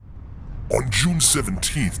On June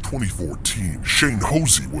 17th, 2014, Shane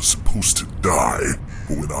Hosey was supposed to die,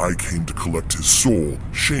 but when I came to collect his soul,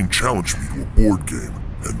 Shane challenged me to a board game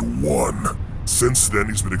and won. Since then,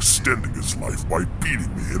 he's been extending his life by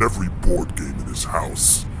beating me in every board game in his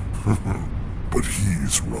house. But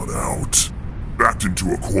he's run out. Backed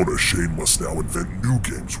into a corner, Shane must now invent new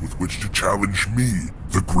games with which to challenge me,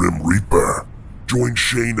 the Grim Reaper. Join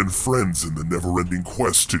Shane and friends in the never-ending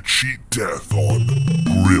quest to cheat death on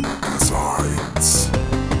Grim Designs.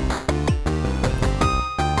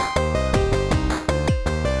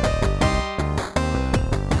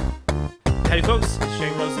 Howdy folks, it's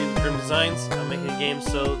Shane Hosey with Grim Designs. I'm making a game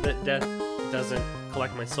so that death doesn't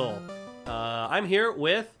collect my soul. I'm here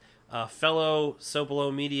with a fellow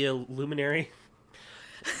Sopolo Media luminary.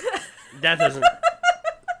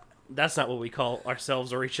 That's not what we call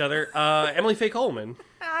ourselves or each other. Emily Faye Coleman.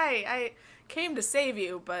 Hi, I came to save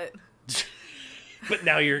you, but But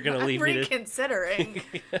now you're going to leave me to... reconsidering.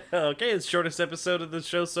 Okay, it's the shortest episode of the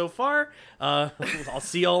show so far. I'll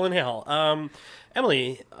see y'all in hell.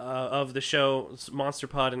 Emily, of the show Monster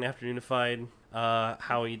Pod and Afternoonified,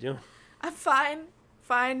 how are you doing? I'm fine.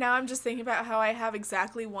 Fine. Now I'm just thinking about how I have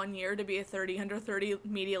exactly 1 year to be a 30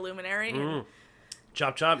 media luminary. And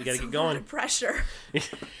Chop, you gotta get going. Lot of pressure.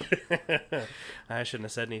 I shouldn't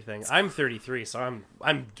have said anything. I'm 33, so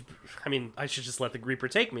I mean, I should just let the Reaper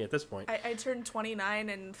take me at this point. I turned 29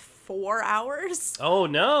 in 4 hours. Oh,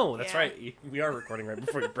 no, that's Yeah. right. We are recording right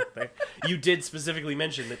before your birthday. You did specifically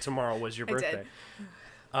mention that tomorrow was your birthday. I did.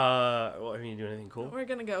 Well, are you doing anything cool? We're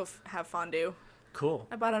gonna go have fondue. Cool.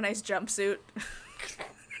 I bought a nice jumpsuit.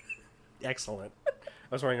 Excellent.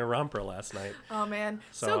 I was wearing a romper last night. Oh man,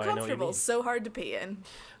 So so I know what you comfortable, mean. so hard to pee in.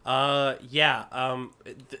 Yeah.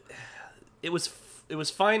 It was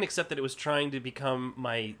fine, except that it was trying to become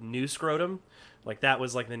my new scrotum. Like, that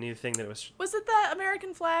was like the new thing that it was. Was it the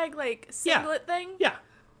American flag like singlet thing? Yeah.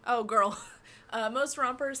 Oh, girl. Most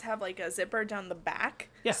rompers have, like, a zipper down the back.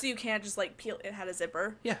 Yeah. So you can't just, like, peel... It had a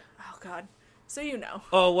zipper. Yeah. Oh, God. So you know.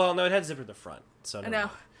 Oh, well, no, it had zipper at the front. So I never know.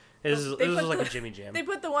 mind. This is They like put a Jimmy Jam. They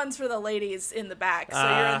put the ones for the ladies in the back. So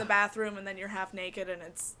you're in the bathroom, and then you're half naked, and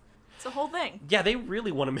it's a whole thing. Yeah, they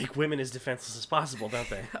really want to make women as defenseless as possible, don't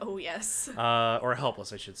they? Oh, yes. Or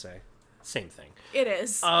helpless, I should say. Same thing. It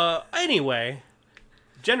is. Anyway,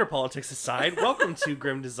 gender politics aside, welcome to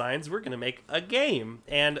Grim Designs. We're going to make a game.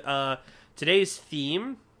 And today's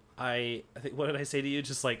theme, I think, what did I say to you?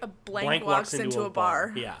 Just like A blank walks into a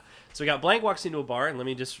bar. Yeah. So we got blank walks into a bar, and let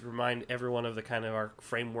me just remind everyone of the kind of our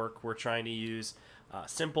framework we're trying to use.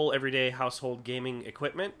 Simple, everyday household gaming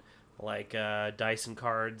equipment, like dice and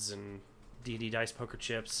cards and D&D dice, poker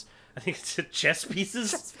chips. I think it's chess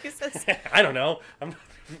pieces. Chess pieces. I don't know.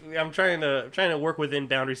 I'm trying to work within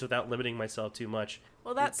boundaries without limiting myself too much.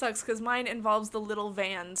 Well, that sucks, because mine involves the little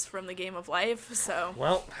vans from the Game of Life, so...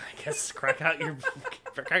 Well, I guess crack out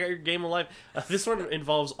your game of life. This one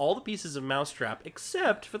involves all the pieces of Mousetrap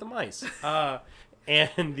except for the mice.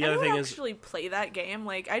 And the other thing is, actually play that game.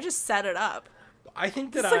 Like, I just set it up. I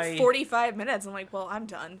think that It's like 45 minutes. I'm like, well, I'm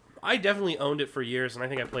done. I definitely owned it for years, and I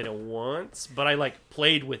think I played it once, but I like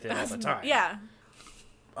played with it all the time. Yeah.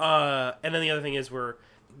 And then the other thing is we're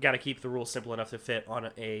got to keep the rules simple enough to fit on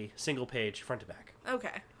a single page front to back.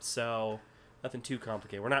 Okay. So nothing too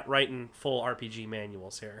complicated. We're not writing full RPG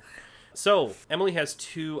manuals here. So Emily has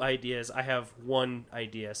 2 ideas. I have 1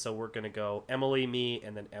 idea. So we're going to go Emily, me,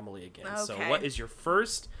 and then Emily again. Okay. So what is your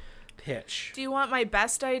first pitch? Do you want my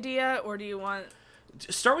best idea, or do you want...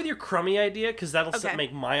 Start with your crummy idea, because that'll Okay.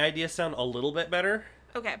 make my idea sound a little bit better.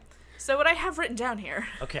 Okay. So what I have written down here...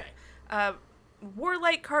 Okay.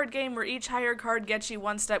 Warlike card game where each higher card gets you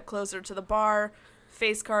one step closer to the bar.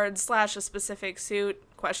 Face cards / a specific suit, ?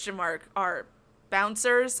 Are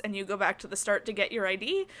bouncers, and you go back to the start to get your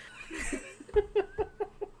ID.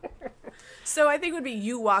 So I think it would be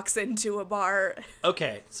you walks into a bar.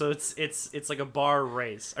 Okay, so it's like a bar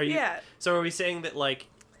race. Are you? Yeah. So are we saying that, like,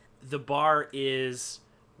 the bar is,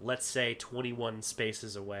 let's say, 21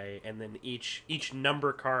 spaces away, and then each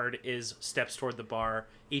number card is steps toward the bar.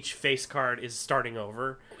 Each face card is starting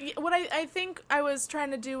over. What I think I was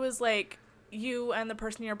trying to do was, like, you and the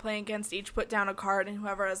person you're playing against each put down a card, and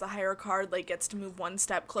whoever has a higher card, like, gets to move one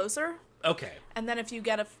step closer. Okay. And then if you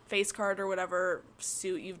get a face card or whatever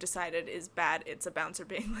suit you've decided is bad, it's a bouncer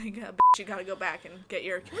being like, bitch, you gotta go back and get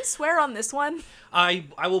your... Can we swear on this one? I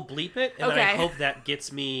will bleep it, and Okay. I hope that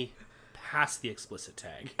gets me past the explicit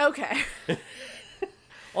tag. Okay.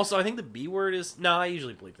 Also, I think the B word is... No, I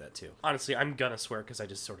usually bleep that too. Honestly, I'm gonna swear because I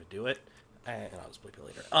just sort of do it. And I'll just bleep it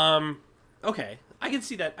later. Okay. I can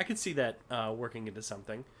see that working into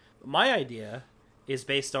something. My idea is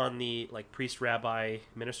based on the like priest, rabbi,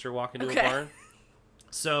 minister walk into Okay. a bar.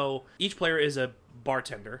 So each player is a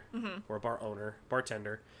bartender or a bar owner,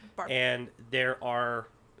 bartender, Bar- and there are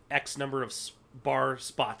X number of bar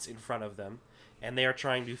spots in front of them, and they are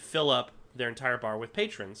trying to fill up their entire bar with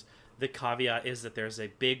patrons. The caveat is that there's a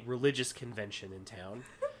big religious convention in town.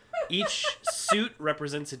 Each suit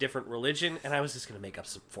represents a different religion, and I was just going to make up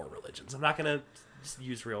 4 religions. I'm not going to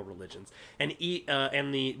use real religions. And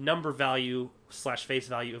the number value / face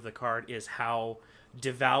value of the card is how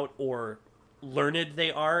devout or learned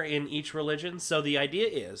they are in each religion. So the idea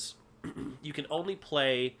is you can only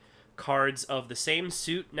play cards of the same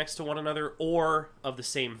suit next to one another or of the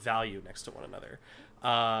same value next to one another.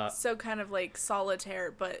 So kind of like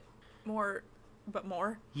solitaire, but more.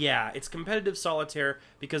 Yeah, it's competitive solitaire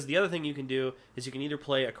because the other thing you can do is you can either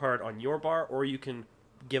play a card on your bar or you can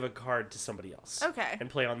give a card to somebody else. Okay. And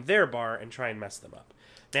play on their bar and try and mess them up.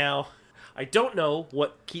 Now, I don't know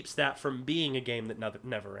what keeps that from being a game that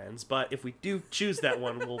never ends, but if we do choose that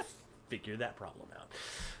one, we'll figure that problem out.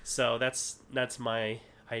 So that's my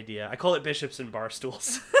idea. I call it bishops and bar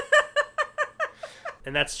stools.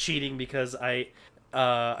 And that's cheating because I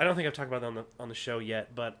don't think I've talked about that on the show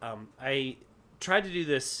yet, but I tried to do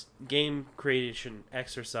this game creation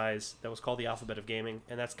exercise that was called the Alphabet of Gaming,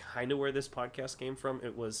 and that's kind of where this podcast came from.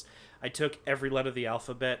 I took every letter of the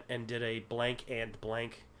alphabet and did a blank and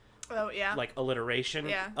blank Oh, yeah. like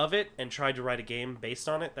alliteration of it and tried to write a game based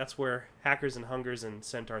on it. That's where Hackers and Hungers and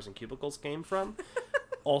Centaurs and Cubicles came from.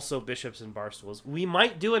 Also bishops and barstools. We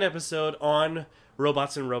might do an episode on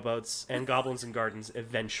robots and rowboats and goblins and gardens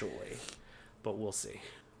eventually, but we'll see.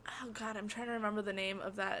 Oh, God, I'm trying to remember the name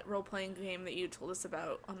of that role-playing game that you told us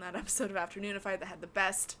about on that episode of Afternoonified that had the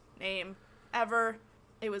best name ever.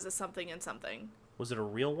 It was a something and something. Was it a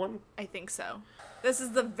real one? I think so. This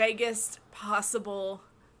is the vaguest possible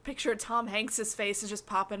picture. Tom Hanks's face is just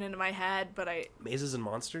popping into my head, but Mazes and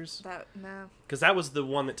Monsters? no. Because that was the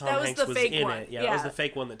one that Tom That was Hanks the was fake in one. it. Yeah, Yeah. that was the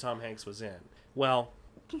fake one that Tom Hanks was in. Well,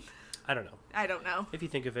 I don't know. I don't know. If you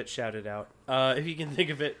think of it, shout it out. If you can think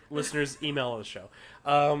of it, listeners, email the show.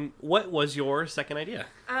 What was your second idea?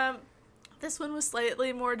 This one was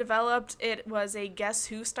slightly more developed. It was a Guess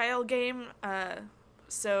Who style game.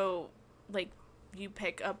 So, like, you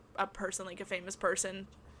pick a person, like a famous person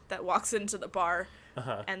that walks into the bar,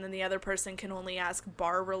 and then the other person can only ask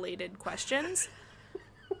bar-related questions.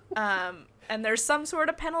 And there's some sort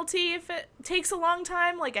of penalty if it takes a long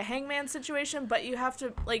time, like a hangman situation, but you have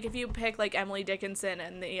to, like, if you pick, like, Emily Dickinson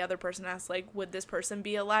and the other person asks, like, would this person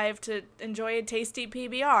be alive to enjoy a tasty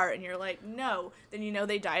PBR? And you're like, no. Then you know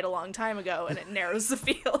they died a long time ago, and it narrows the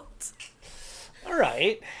field. All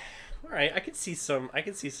right. I could see some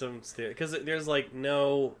because there's like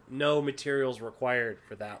no materials required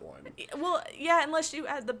for that one. Well, yeah, unless you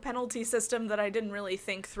add the penalty system that I didn't really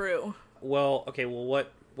think through. Well, okay. Well,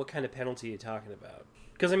 what kind of penalty are you talking about?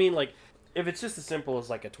 Because I mean, like, if it's just as simple as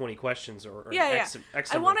like a 20 questions or X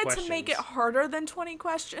I number wanted of to make it questions. harder than 20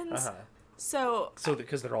 questions. So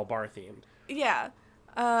Because they're all bar themed. yeah.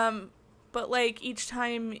 But like each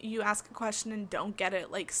time you ask a question and don't get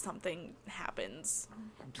it, like something happens.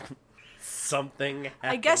 Something happens.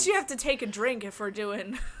 I guess you have to take a drink if we're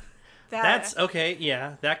doing that. That's okay.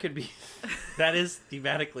 Yeah, that could be. That is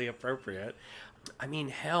thematically appropriate. I mean,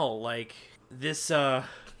 hell, like this. I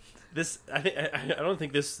don't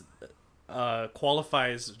think this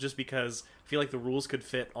qualifies just because I feel like the rules could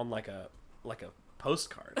fit on like a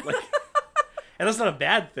postcard. Like, and that's not a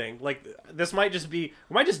bad thing. Like, this might just be.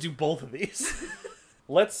 We might just do both of these.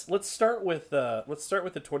 Let's start with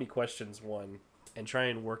the 20 questions one. And try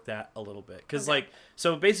and work that a little bit. Because, Okay.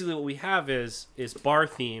 so basically what we have is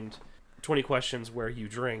bar-themed 20 questions where you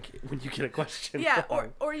drink when you get a question Yeah,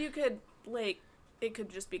 wrong. or you could, like, it could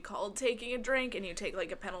just be called taking a drink, and you take,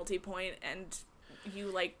 like, a penalty point, and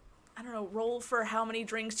you, like, I don't know, roll for how many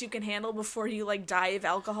drinks you can handle before you, like, die of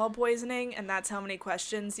alcohol poisoning, and that's how many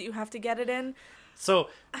questions you have to get it in. So,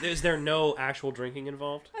 is there no actual drinking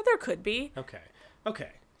involved? There could be. Okay.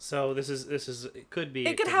 So, this is it could be...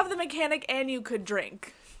 It could have the mechanic, and you could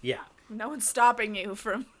drink. Yeah. No one's stopping you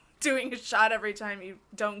from doing a shot every time you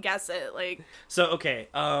don't guess it, like... So, okay,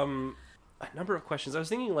 a number of questions. I was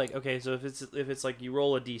thinking, like, okay, so if it's like you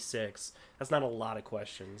roll a d6, that's not a lot of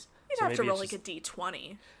questions. You'd So have to maybe roll, it's like, a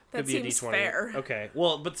d20. That could be a seems D20. fair. Okay,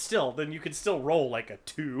 well, but still, then you could still roll, like, a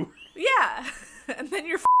 2. Yeah, and then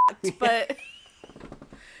you're f***ed, but...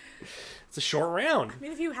 It's a short round. I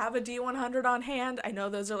mean, if you have a D100 on hand, I know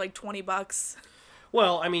those are like $20.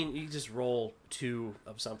 Well, I mean, you just roll 2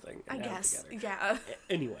 of something. I And add it guess, together. yeah.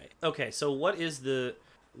 Anyway, okay. So what is the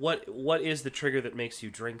trigger that makes you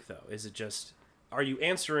drink though? Is it just are you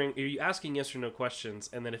asking yes or no questions,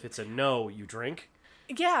 and then if it's a no, you drink?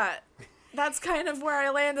 Yeah, that's kind of where I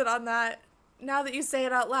landed on that. Now that you say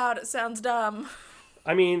it out loud, it sounds dumb.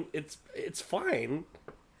 I mean, it's fine.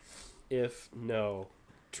 If no,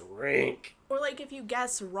 drink. Or like if you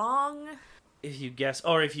guess wrong. If you guess,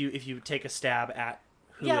 or if you take a stab at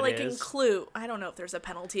who Yeah, it like is. in Clue. I don't know if there's a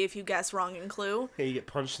penalty if you guess wrong in Clue. Hey, you get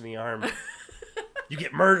punched in the arm. You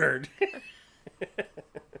get murdered.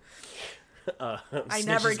 I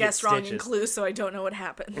never Snitches guess get wrong in stitches. Clue, so I don't know what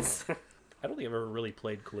happens. I don't think I've ever really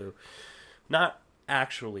played Clue. Not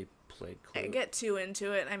actually played Clue. I get too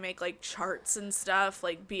into it. I make like charts and stuff,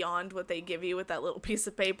 like beyond what they give you with that little piece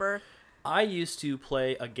of paper. I used to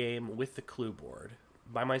play a game with the Clue board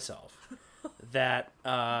by myself. That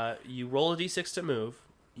you roll a d6 to move,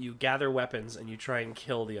 you gather weapons, and you try and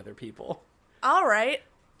kill the other people. All right.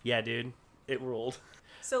 Yeah, dude, it ruled.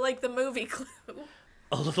 So like the movie Clue.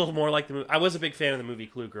 A little more like the movie. I was a big fan of the movie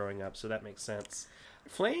Clue growing up, so that makes sense.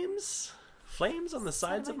 Flames on the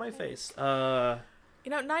sides of my face. You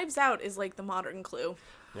know, Knives Out is like the modern Clue.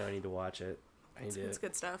 No, I need to watch it. It's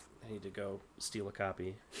good stuff. I need to go steal a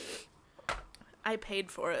copy. I paid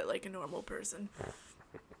for it like a normal person.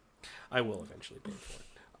 I will eventually pay for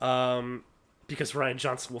it. Because Ryan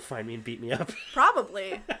Johnson will find me and beat me up.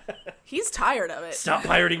 Probably. He's tired of it. Stop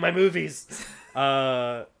pirating my movies.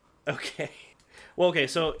 Okay. Well, okay.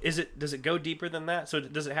 So does it go deeper than that? So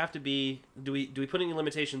does it have to be? Do we put any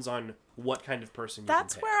limitations on what kind of person you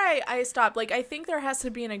That's can pick? where I stopped. Like, I think there has to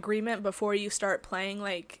be an agreement before you start playing,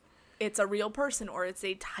 like, it's a real person or it's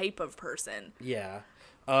a type of person. Yeah.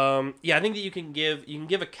 Yeah, I think that you can give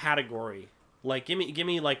a category. Like, give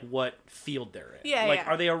me like what field they're in. Yeah, Like, yeah.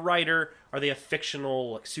 are they a writer? Are they a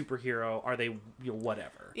fictional like superhero? Are they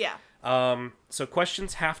whatever? Yeah. So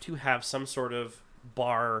questions have to have some sort of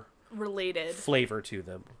bar Related. flavor to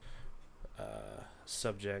them.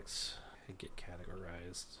 Subjects get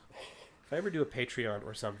categorized. If I ever do a Patreon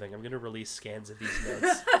or something, I'm gonna release scans of these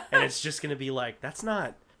notes, and it's just gonna be like, that's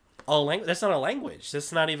not a language. That's not a language.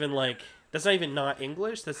 That's not even not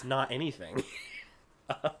English. That's not anything.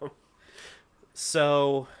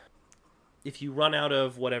 So, if you run out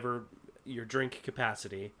of whatever your drink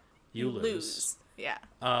capacity, you lose. Yeah.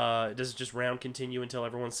 Does it just round continue until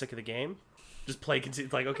everyone's sick of the game? Just play continue.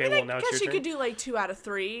 Like, okay, I well, now guess it's you your turn. could do like 2 out of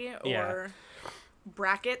 3 or Yeah.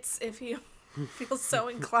 brackets if you feel so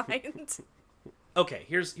inclined. Okay,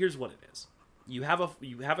 here's what it is. You have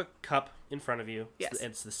a cup in front of you. Yes.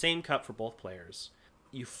 It's the same cup for both players.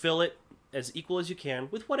 You fill it as equal as you can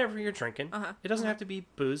with whatever you're drinking. It doesn't have to be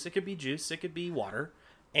booze. It could be juice. It could be water.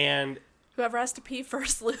 And Whoever has to pee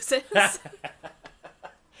first loses.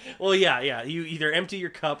 well, yeah. You either empty your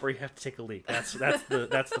cup or you have to take a leak. That's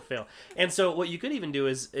the fail. And so what you could even do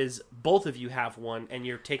is both of you have one, and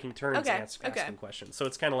you're taking turns Okay, asking questions. So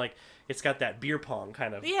it's kind of like it's got that beer pong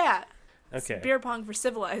kind of. Yeah. Okay. It's beer pong for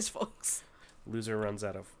civilized folks. Loser runs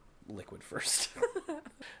out of liquid first.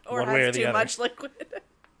 Or One way or has the too other. much liquid.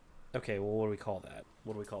 Okay, well, what do we call that?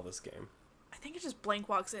 What do we call this game? I think it just blank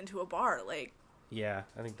walks into a bar, like, Yeah,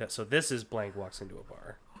 I think that. So this is blank walks into a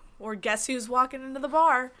bar. or guess who's walking into the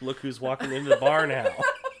bar? Look who's walking into the bar now.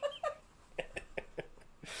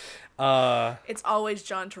 It's always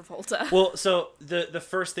John Travolta. Well, so the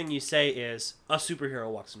first thing you say is a superhero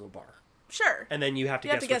walks into a bar, Sure. and then you have to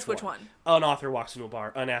You have guess, to guess which one. An author walks into a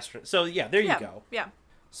bar. An astronaut. So yeah, there you go. Yeah.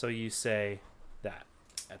 So you say that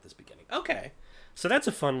at this beginning. Okay, so that's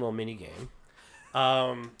a fun little mini game.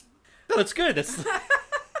 No, that's good. That's.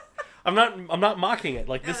 I'm not mocking it.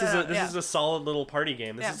 Like this is a solid little party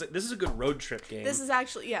game. This is a good road trip game. This is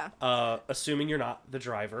actually, yeah. Assuming you're not the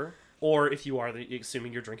driver, or if you are,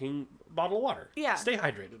 assuming you're drinking a bottle of water. Yeah. Stay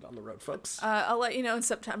hydrated on the road, folks. I'll let you know in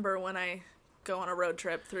September when I go on a road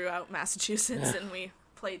trip throughout Massachusetts and we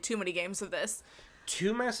play too many games of this.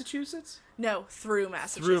 To Massachusetts? No, through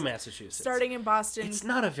Massachusetts. Through Massachusetts. Starting in Boston. It's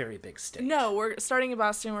not a very big state. No, we're starting in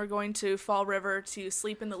Boston. We're going to Fall River to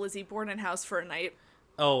sleep in the Lizzie Borden house for a night.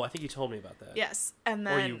 Oh, I think you told me about that. Yes, and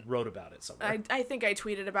Or then you wrote about it somewhere. I think I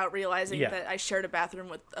tweeted about realizing Yeah. that I shared a bathroom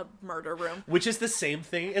with a murder room. Which is the same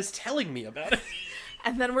thing as telling me about it.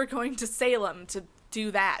 And then we're going to Salem to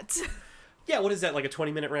do that. Yeah, what is that, like a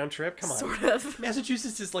 20-minute round trip? Come on. Sort of.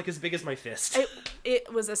 Massachusetts is like as big as my fist.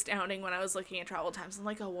 It was astounding when I was looking at travel times. I'm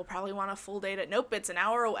like, oh, we'll probably want a full day to... Nope, it's an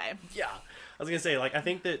hour away. Yeah. I was going to say, like, I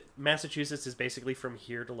think that Massachusetts is basically from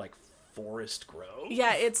here to, like, Forest Grove.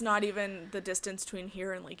 Yeah, it's not even the distance between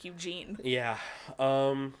here and, like, Eugene. Yeah. What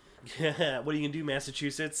are you gonna do,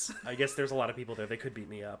 Massachusetts? I guess there's a lot of people there. They could beat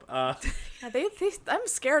me up. Yeah, I'm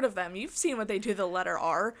scared of them. You've seen what they do to the letter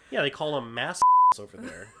R. Yeah, they call them mass over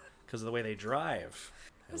there because of the way they drive.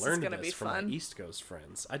 This is learned gonna this be from fun. my East Coast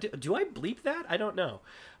friends. Do I bleep that? I don't know.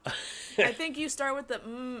 I think you start with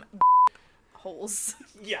the holes.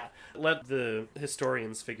 Yeah. Let the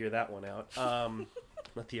historians figure that one out.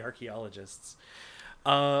 Let the archaeologists.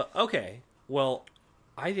 Okay. Well,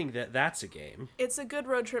 I think that's a game. It's a good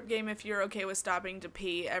road trip game if you're okay with stopping to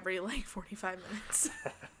pee every 45 minutes.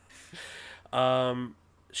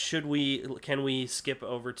 Can we skip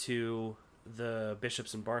over to the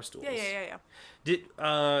bishops and barstools? Yeah.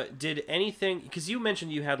 Did anything, because you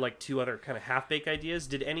mentioned you had like 2 other kind of half-baked ideas,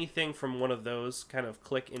 did anything from one of those kind of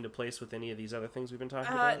click into place with any of these other things we've been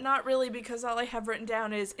talking about? Not really, because all I have written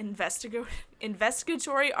down is investigatory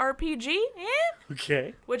RPG,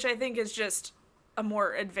 Okay. which I think is just a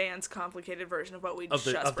more advanced, complicated version of what we just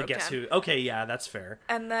Of the broke Guess down. Who. Okay, yeah, that's fair.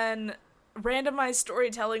 And then randomized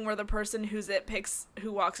storytelling, where the person who's it picks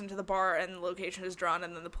who walks into the bar and the location is drawn,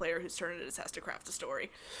 and then the player whose turn it is has to craft a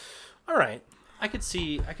story. All right. I could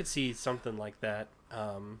see something like that.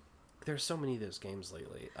 There's so many of those games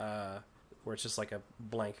lately, where it's just like a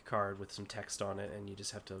blank card with some text on it, and you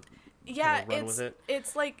just have to run with it.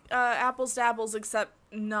 It's like apples to apples, except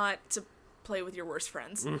not to play with your worst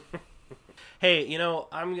friends. Hey,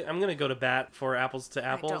 I'm gonna go to bat for Apples to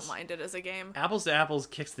Apples. I don't mind it as a game. Apples to Apples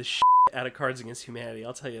kicks the shit out of Cards Against Humanity.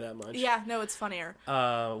 I'll tell you that much. Yeah, no, it's funnier.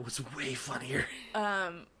 It was way funnier.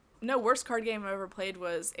 No, worst card game I ever played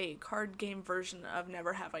was a card game version of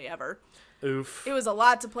Never Have I Ever. Oof. It was a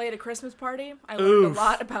lot to play at a Christmas party. I learned a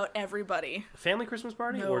lot about everybody. Family Christmas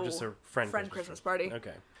party or just a friend Christmas party.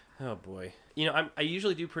 Okay. Oh boy. I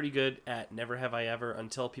usually do pretty good at Never Have I Ever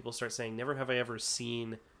until people start saying Never Have I Ever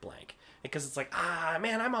seen blank. Because it's like,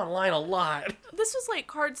 man, I'm online a lot. This was like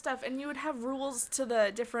card stuff, and you would have rules to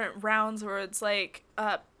the different rounds where it's like,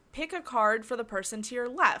 pick a card for the person to your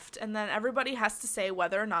left, and then everybody has to say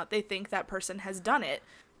whether or not they think that person has done it.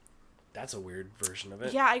 That's a weird version of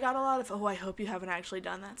it. Yeah, I got a lot of, I hope you haven't actually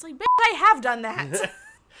done that. It's like, I have done that.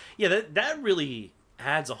 Yeah, that really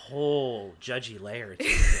adds a whole judgy layer to the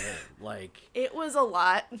game. Like, it was a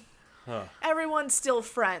lot. Huh. Everyone's still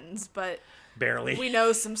friends, but barely. we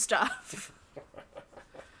know some stuff.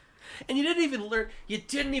 And you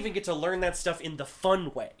didn't even get to learn that stuff in the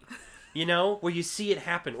fun way. Where you see it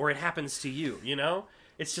happen or it happens to you,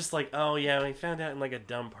 It's just like, oh yeah, I found out in like a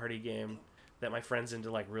dumb party game that my friend's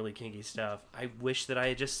into like really kinky stuff. I wish that I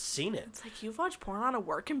had just seen it. It's like, you've watched porn on a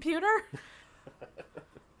work computer?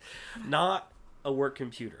 Not a work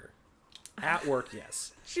computer. At work,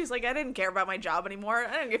 yes. She's like, I didn't care about my job anymore.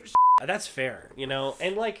 I don't give a shit. That's fair,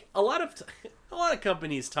 and like a lot of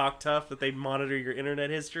companies talk tough that they monitor your internet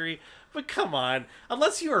history, but come on,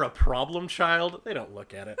 unless you are a problem child, they don't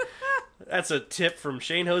look at it. That's a tip from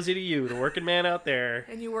Shane Hosey to you, the working man out there.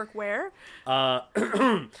 And you work where?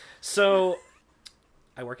 So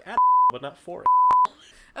I work at but not for it.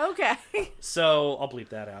 Okay. So I'll bleep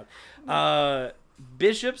that out.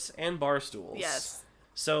 Bishops and barstools. Yes.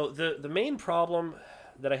 So the main problem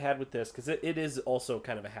that I had with this, because it is also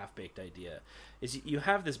kind of a half-baked idea, is you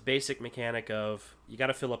have this basic mechanic of you got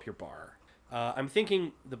to fill up your bar. I'm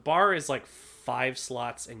thinking the bar is like 5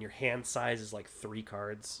 slots and your hand size is like 3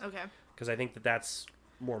 cards. Okay. Because I think that's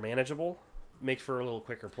more manageable, makes for a little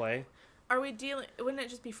quicker play. Wouldn't it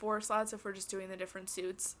just be 4 slots if we're just doing the different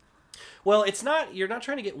suits? Well, you're not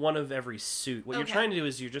trying to get one of every suit. What you're Okay. trying to do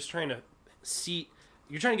is you're just trying to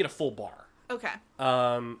you're trying to get a full bar. Okay.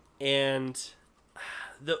 And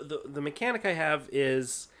the mechanic I have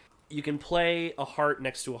is you can play a heart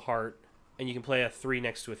next to a heart, and you can play a 3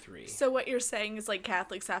 next to a 3. So what you're saying is like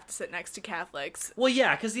Catholics have to sit next to Catholics. Well,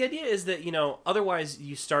 yeah, because the idea is that, otherwise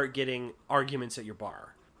you start getting arguments at your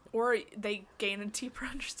bar. Or they gain a deeper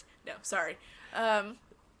understanding. No, sorry.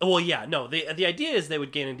 Well, yeah, no, the idea is they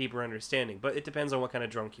would gain a deeper understanding, but it depends on what kind of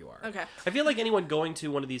drunk you are. Okay. I feel like anyone going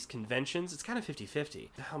to one of these conventions, it's kind of 50-50.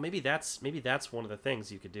 Oh, maybe that's one of the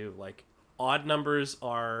things you could do. Like, odd numbers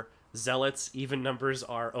are zealots, even numbers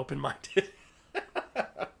are open-minded.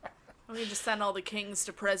 We just send all the kings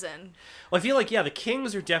to prison. Well, I feel like, yeah, the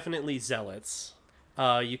kings are definitely zealots.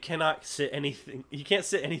 You can't sit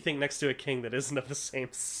anything next to a king that isn't of the same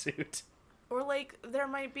suit. Or like there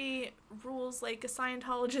might be rules like a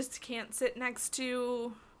Scientologist can't sit next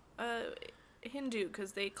to a Hindu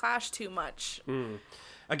because they clash too much.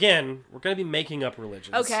 Again, we're gonna be making up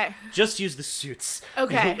religions. Okay. Just use the suits.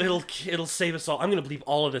 Okay. It'll save us all. I'm gonna bleep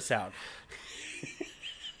all of this out.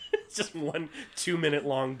 It's just 1 2-minute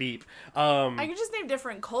long beep. I could just name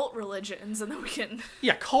different cult religions and then we can.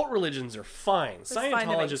 Yeah, cult religions are fine. fine to make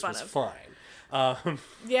Scientologist fun was of. fine.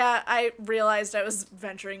 Yeah, I realized I was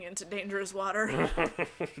venturing into dangerous water.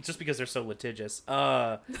 Just because they're so litigious.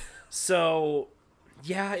 So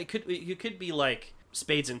yeah, you could be like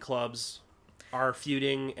spades and clubs are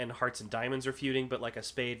feuding and hearts and diamonds are feuding, but like a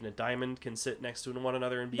spade and a diamond can sit next to one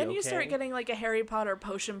another and be Then okay. you start getting like a Harry Potter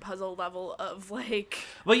potion puzzle level of like.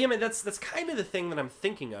 Well, yeah, man, that's kind of the thing that I'm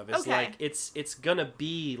thinking of. Is Okay. like it's gonna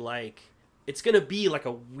be like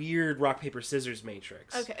a weird rock paper scissors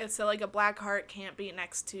matrix. Okay, so like a black heart can't be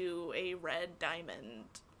next to a red diamond.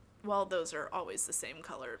 Well, those are always the same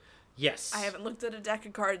color. Yes. I haven't looked at a deck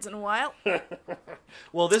of cards in a while.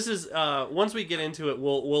 Well, this is once we get into it,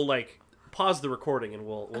 we'll like pause the recording and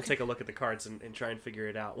we'll take a look at the cards and try and figure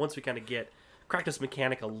it out. Once we kind of crack this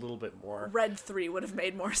mechanic a little bit more. Red 3 would have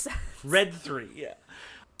made more sense. Red 3, yeah.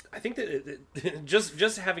 I think that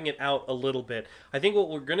just having it out a little bit, I think what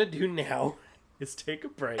we're going to do now is take a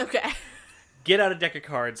break, Okay. get out a deck of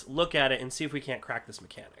cards, look at it, and see if we can't crack this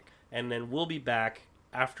mechanic. And then we'll be back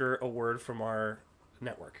after a word from our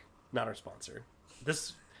network, not our sponsor.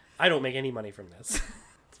 I don't make any money from this.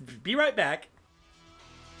 Be right back.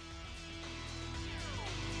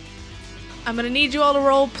 I'm gonna need you all to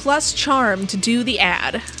roll plus charm to do the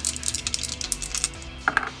ad.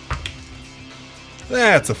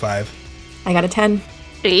 That's a 5. I got a 10.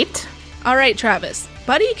 8. All right, Travis.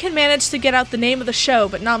 Buddy can manage to get out the name of the show,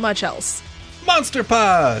 but not much else. Monster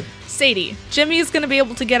Pod! Sadie, Jimmy's gonna be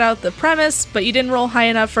able to get out the premise, but you didn't roll high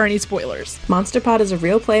enough for any spoilers. Monster Pod is a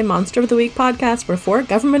real play Monster of the Week podcast where 4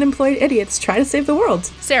 government-employed idiots try to save the world.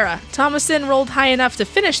 Sarah, Thomason rolled high enough to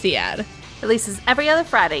finish the ad. Releases every other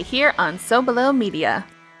Friday here on So Below Media.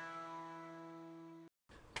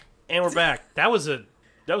 And we're back. That was a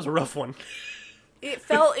rough one. It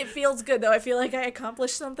feels good though. I feel like I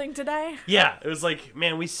accomplished something today. Yeah, it was like,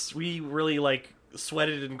 man, we really like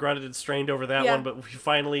sweated and grunted and strained over that Yeah. one, but we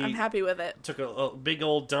finally I'm happy with it. took a big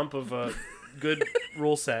old dump of a good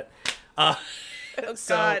rule set. Oh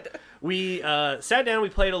So God. we sat down, we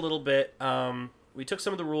played a little bit. We took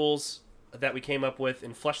some of the rules that we came up with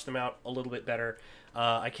and fleshed them out a little bit better.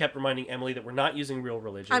 I kept reminding Emily that we're not using real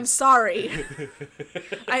religion. I'm sorry.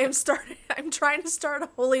 I'm trying to start a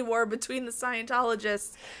holy war between the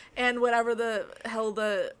Scientologists and whatever the hell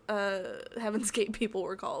the Heaven's Gate people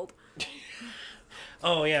were called.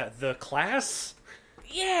 Oh yeah, the class?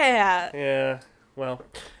 Yeah. Yeah. Well,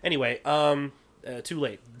 anyway, too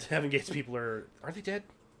late. Heaven Gates people aren't they dead?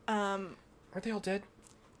 Aren't they all dead?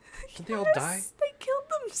 Didn't they all die? They killed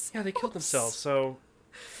themselves. Yeah, they killed themselves. So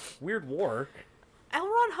weird war. L.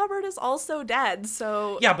 Ron Hubbard is also dead,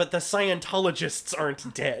 so Yeah, but the Scientologists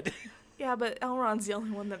aren't dead. yeah, but L. Ron's the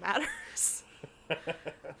only one that matters.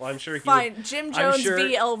 Well, I'm sure he Fine, would, Jim I'm Jones sure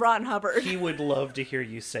v. L. Ron Hubbard. he would love to hear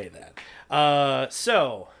you say that.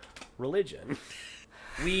 So, religion.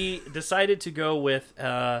 We decided to go with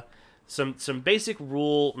some basic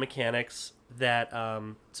rule mechanics that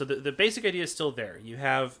so the basic idea is still there. You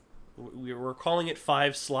have we're calling it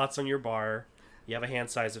 5 slots on your bar. You have a hand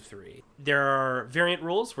size of 3. There are variant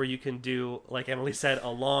rules where you can do, like Emily said, a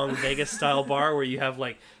long Vegas-style bar where you have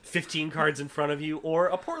like 15 cards in front of you, or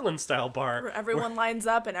a Portland-style bar. Where everyone lines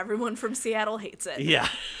up and everyone from Seattle hates it. Yeah.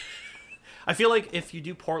 I feel like if you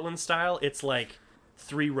do Portland-style, it's like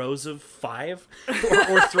 3 rows of 5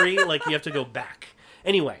 or 3. Like you have to go back.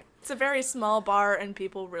 Anyway. It's a very small bar and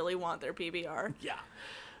people really want their PBR. Yeah.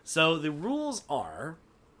 So the rules are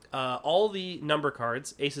all the number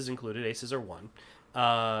cards, aces included, aces are 1,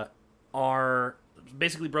 are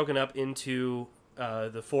basically broken up into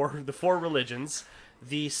the four religions.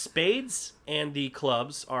 The spades and the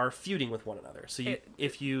clubs are feuding with one another. So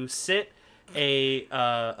if you sit a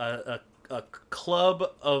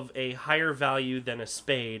club of a higher value than a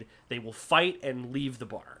spade, they will fight and leave the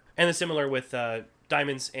bar. And it's similar with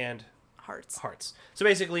diamonds and Hearts. So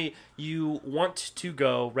basically, you want to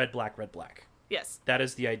go red, black, red, black. Yes. That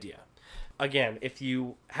is the idea. Again, if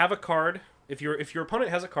you have a card, if your opponent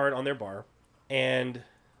has a card on their bar, and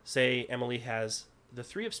say Emily has the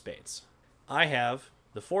 3 of spades, I have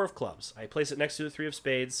the 4 of clubs. I place it next to the 3 of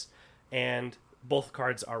spades, and both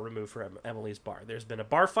cards are removed from Emily's bar. There's been a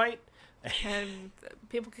bar fight. And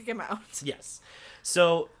people kick him out. Yes.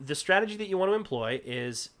 So the strategy that you want to employ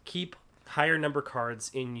is keep higher number cards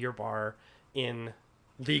in your bar in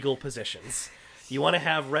legal positions. You want to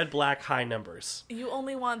have red, black, high numbers. You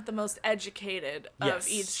only want the most educated Yes.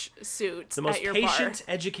 of each suit The most at your patient,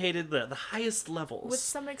 bar. educated, the highest levels. With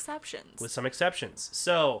some exceptions. With some exceptions.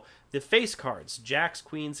 So, the face cards, jacks,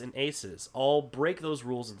 queens, and aces, all break those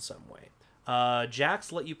rules in some way.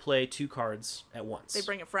 Jacks let you play 2 cards at once. They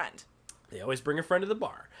bring a friend. They always bring a friend to the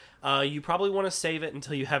bar. You probably want to save it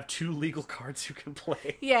until you have 2 legal cards you can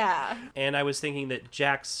play. Yeah. And I was thinking that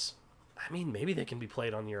jacks, I mean, maybe they can be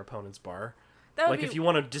played on your opponent's bar. That would Like be, if you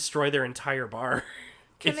want to destroy their entire bar.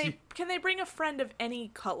 Can they bring a friend of any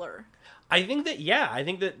color? I think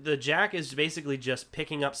that the Jack is basically just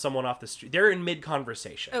picking up someone off the street. They're in mid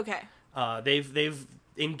conversation. Okay. They've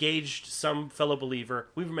engaged some fellow believer.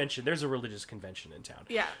 We've mentioned there's a religious convention in town.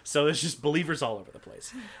 Yeah. So there's just believers all over the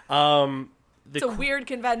place. It's a weird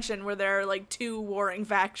convention where there are like 2 warring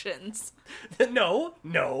factions. No,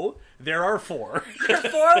 there are 4. There are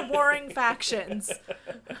 4 warring factions.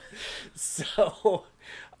 So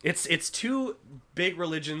it's 2 big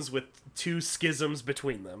religions with 2 schisms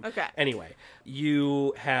between them. Okay. Anyway,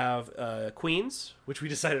 you have queens, which we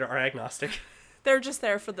decided are agnostic. They're just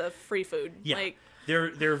there for the free food. Yeah. Like,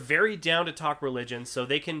 They're very down to talk religion, so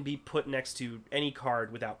they can be put next to any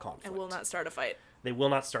card without conflict. and will not start a fight. They will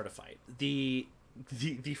not start a fight. The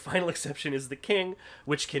final exception is the king,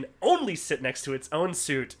 which can only sit next to its own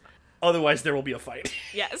suit. Otherwise, there will be a fight.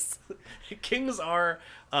 Yes. Kings are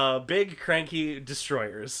big, cranky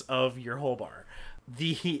destroyers of your whole bar.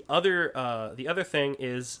 The other thing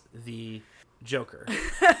is the Joker,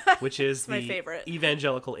 which is my the favorite.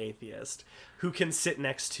 evangelical atheist who can sit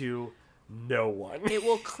next to no one. It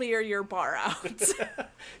will clear your bar out.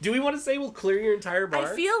 Do we want to say we'll clear your entire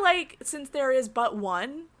bar? I feel like since there is but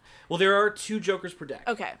one. Well, there are 2 Jokers per deck.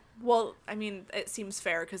 Okay. Well, I mean, it seems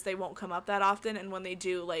fair because they won't come up that often, and when they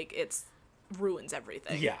do, like, it's ruins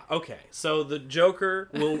everything. Yeah, okay. So the Joker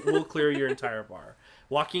will clear your entire bar.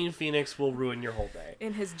 Joaquin Phoenix will ruin your whole day.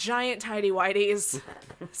 In his giant tidy whities,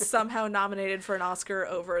 somehow nominated for an Oscar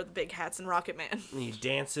over the Big Hats and Rocket Man. And he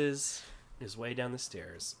dances his way down the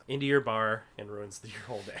stairs into your bar and ruins your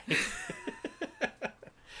whole day.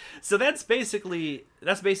 So that's basically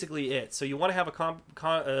it. So you want to have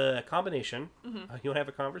a combination. You want to have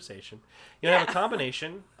a conversation. You want to have a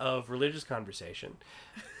combination of religious conversation.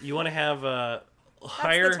 You want to have a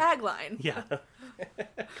higher. That's the tagline. Yeah.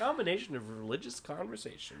 Combination of religious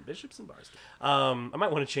conversation, bishops and bars. I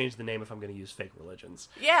might want to change the name if I'm going to use fake religions.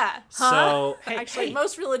 Yeah. So Actually,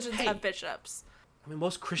 most religions have bishops. I mean,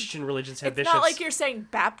 most Christian religions have It's bishops. not like you're saying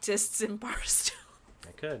Baptists in Barstool.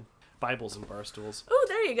 I could. Bibles and bar stools. Ooh,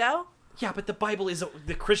 there you go. Yeah, but the Bible is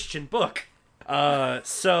the Christian book.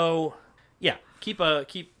 So yeah, keep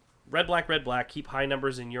red black. Keep high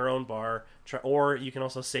numbers in your own bar, or you can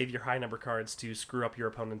also save your high number cards to screw up your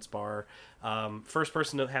opponent's bar. First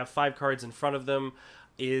person to have 5 cards in front of them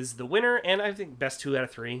is the winner, and I think best 2 out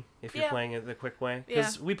of 3 if you're playing it the quick way.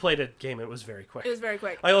 Because we played a game, it was very quick. It was very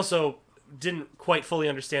quick. I also didn't quite fully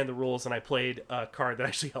understand the rules, and I played a card that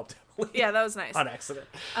actually helped Emily. Yeah, that was nice. On accident.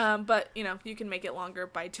 But, you can make it longer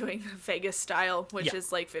by doing Vegas style, which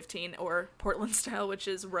is like 15, or Portland style, which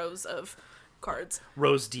is rows of cards.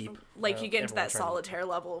 Rows deep. Like, you get into everyone that trying to- solitaire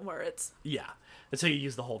level where it's... Yeah. Until you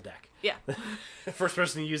use the whole deck. Yeah. First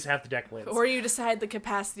person to use half the deck wins. Or you decide the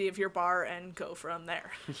capacity of your bar and go from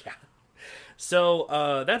there. Yeah. So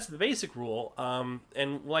that's the basic rule.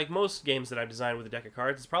 And like most games that I've designed with a deck of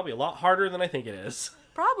cards, it's probably a lot harder than I think it is.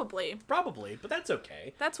 Probably. Probably, but that's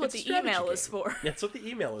okay. That's what It's a the strategy email game. is for. That's what the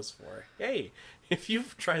email is for. Hey, if you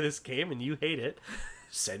try this game and you hate it,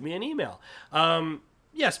 send me an email.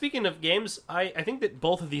 Yeah, speaking of games, I think that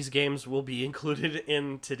both of these games will be included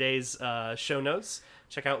in today's show notes.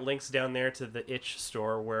 Check out links down there to the Itch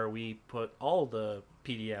store where we put all the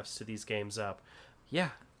PDFs to these games up. Yeah,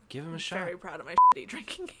 give them a shot. Very proud of my shitty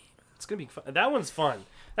drinking game. It's going to be fun. That one's fun.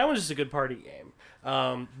 That one's just a good party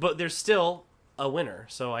game. But there's still a winner,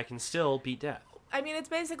 so I can still beat death. I mean, it's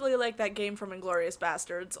basically like that game from Inglourious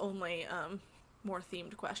Bastards, only more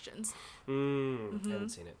themed questions. I haven't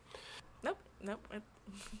seen it. Nope.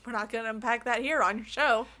 We're not going to unpack that here on your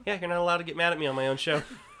show. Yeah, you're not allowed to get mad at me on my own show.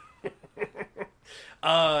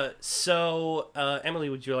 Emily,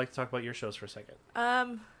 would you like to talk about your shows for a second?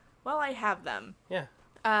 Well, I have them. Yeah.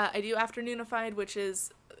 I do Afternoonified, which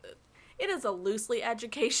is... It is a loosely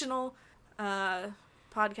educational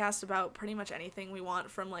podcast about pretty much anything we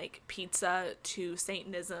want, from, like, pizza to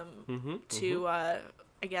Satanism to, I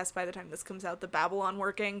guess by the time this comes out, the Babylon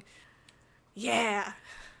working. Yeah.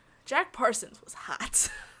 Jack Parsons was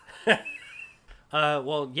hot.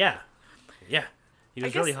 Well, yeah. Yeah. He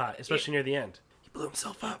was guess really hot, especially near the end. He blew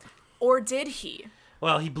himself up. Or did he?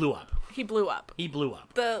 Well, he blew up. He blew up. He blew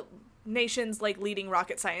up. The nation's, like, leading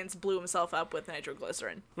rocket science blew himself up with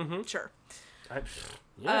nitroglycerin. Sure.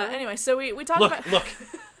 Anyway, so we talked about... Look.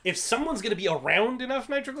 If someone's going to be around enough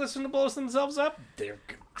nitroglycerin to blow themselves up, I going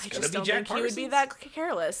to just be don't Jack think Parsons. he would be that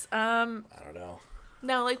careless. I don't know.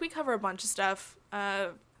 No, like, we cover a bunch of stuff.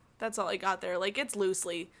 That's all I got there. Like, it's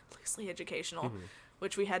loosely educational,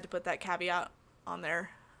 which we had to put that caveat on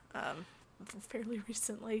there fairly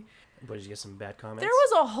recently. What, did you get some bad comments? There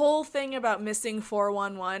was a whole thing about missing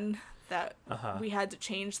 411 that we had to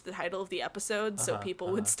change the title of the episode so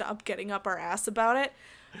people would stop getting up our ass about it,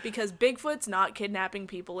 because Bigfoot's not kidnapping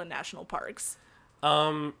people in national parks.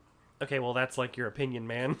 Okay, well, that's like your opinion,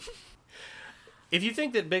 man. If you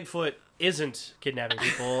think that Bigfoot isn't kidnapping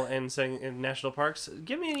people and saying in national parks,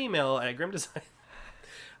 give me an email at grimdesign.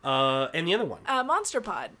 And the other one, Monster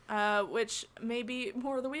Pod, which may be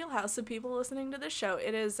more of the wheelhouse of people listening to this show.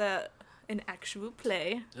 It is an actual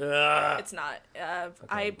play. It's not.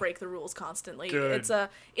 I break the rules constantly. Good.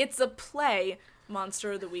 It's a play.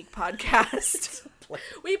 Monster of the Week podcast.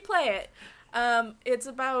 We play it. It's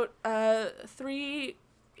about 3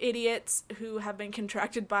 idiots who have been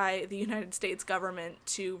contracted by the United States government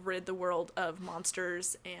to rid the world of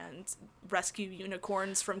monsters and rescue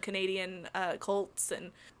unicorns from Canadian cults,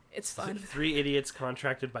 and it's fun. 3 idiots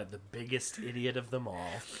contracted by the biggest idiot of them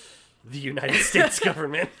all, the United States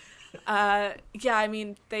government. Yeah, I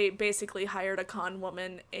mean, they basically hired a con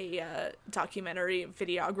woman, a documentary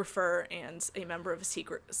videographer, and a member of a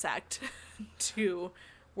secret sect to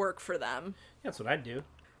work for them. That's what I'd do.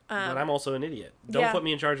 But I'm also an idiot. Don't put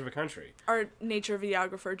me in charge of a country. Our nature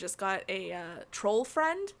videographer just got a troll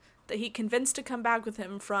friend that he convinced to come back with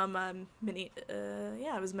him from it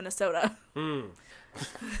was Minnesota. Home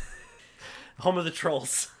of the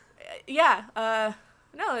trolls. No,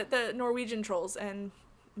 the Norwegian trolls, and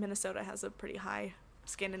Minnesota has a pretty high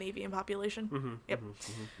Scandinavian population.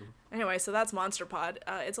 Anyway, so that's Monster Pod.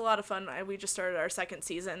 It's a lot of fun. We just started our 2nd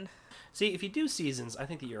season. See, if you do seasons, I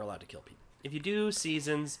think that you're allowed to kill people. If you do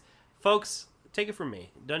seasons, folks, take it from me,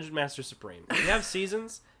 Dungeon Master Supreme. If you have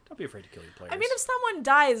seasons, don't be afraid to kill your players. I mean, if someone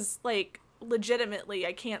dies, like, legitimately,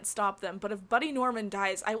 I can't stop them. But if Buddy Norman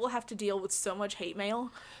dies, I will have to deal with so much hate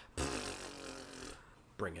mail.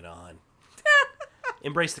 Bring it on.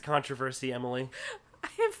 Embrace the controversy, Emily.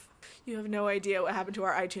 You have no idea what happened to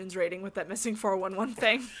our iTunes rating with that missing 411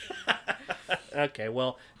 thing. Okay,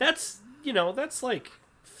 well, that's like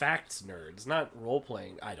facts nerds, not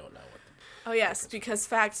role-playing. I don't know what Oh, yes, because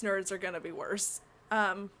facts nerds are going to be worse.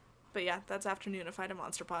 But yeah, that's Afternoonified and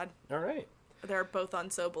Monster Pod. All right. They're both on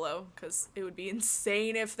So Below, because it would be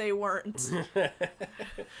insane if they weren't.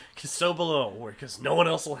 Because So Below, because no one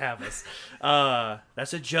else will have us.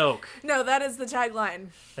 That's a joke. No, that is the tagline.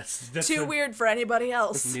 That's Too weird for anybody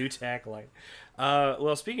else. New tagline.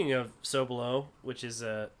 Well, speaking of So Below, which is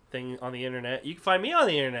a thing on the internet, you can find me on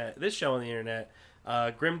the internet, this show on the internet.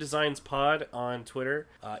 Grim Designs Pod on Twitter,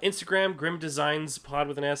 Instagram Grim Designs Pod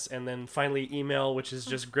with an S, and then finally email, which is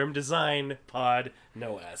just Grim Design Pod,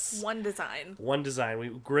 no S. One design.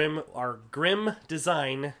 Our Grim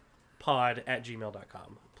Design Pod at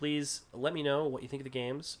gmail.com. Please let me know what you think of the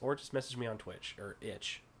games, or just message me on Twitch or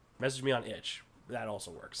Itch. Message me on Itch. That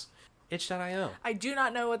also works. Itch.io. I do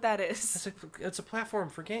not know what that is. It's a platform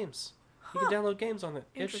for games. You can download games on it.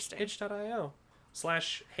 Interesting. Itch.io.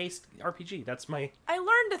 /Haste RPG. That's my... I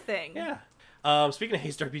learned a thing. Yeah. Speaking of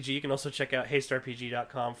Haste RPG, you can also check out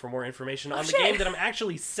hasterpg.com for more information on the game that I'm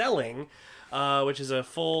actually selling, which is a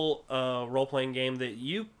full role-playing game that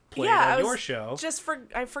you played on your show.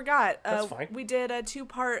 I forgot. That's fine. We did a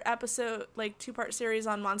 2-part episode, 2-part series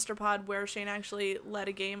on Monster Pod where Shane actually led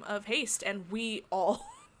a game of Haste, and we all...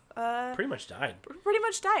 pretty much died.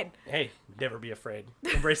 Hey, never be afraid.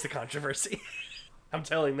 Embrace the controversy. I'm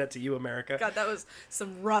telling that to you, America. God, that was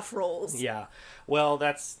some rough rolls. Yeah. Well,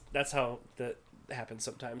 that's how that happens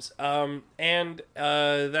sometimes. And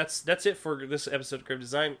that's it for this episode of Grim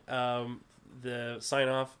Design. The sign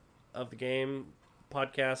off of the game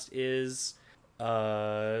podcast is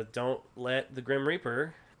don't let the Grim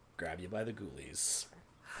Reaper grab you by the ghoulies.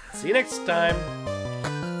 See you next time.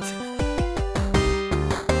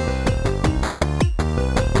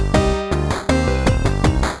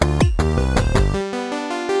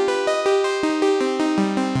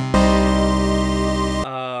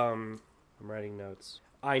 Notes.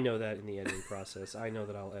 I know that in the editing process. I know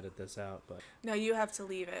that I'll edit this out, but... No, you have to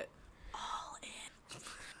leave it all in.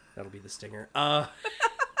 That'll be the stinger.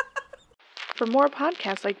 For more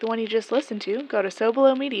podcasts like the one you just listened to, go to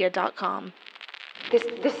SoBelowMedia.com. This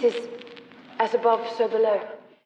is As Above, So Below.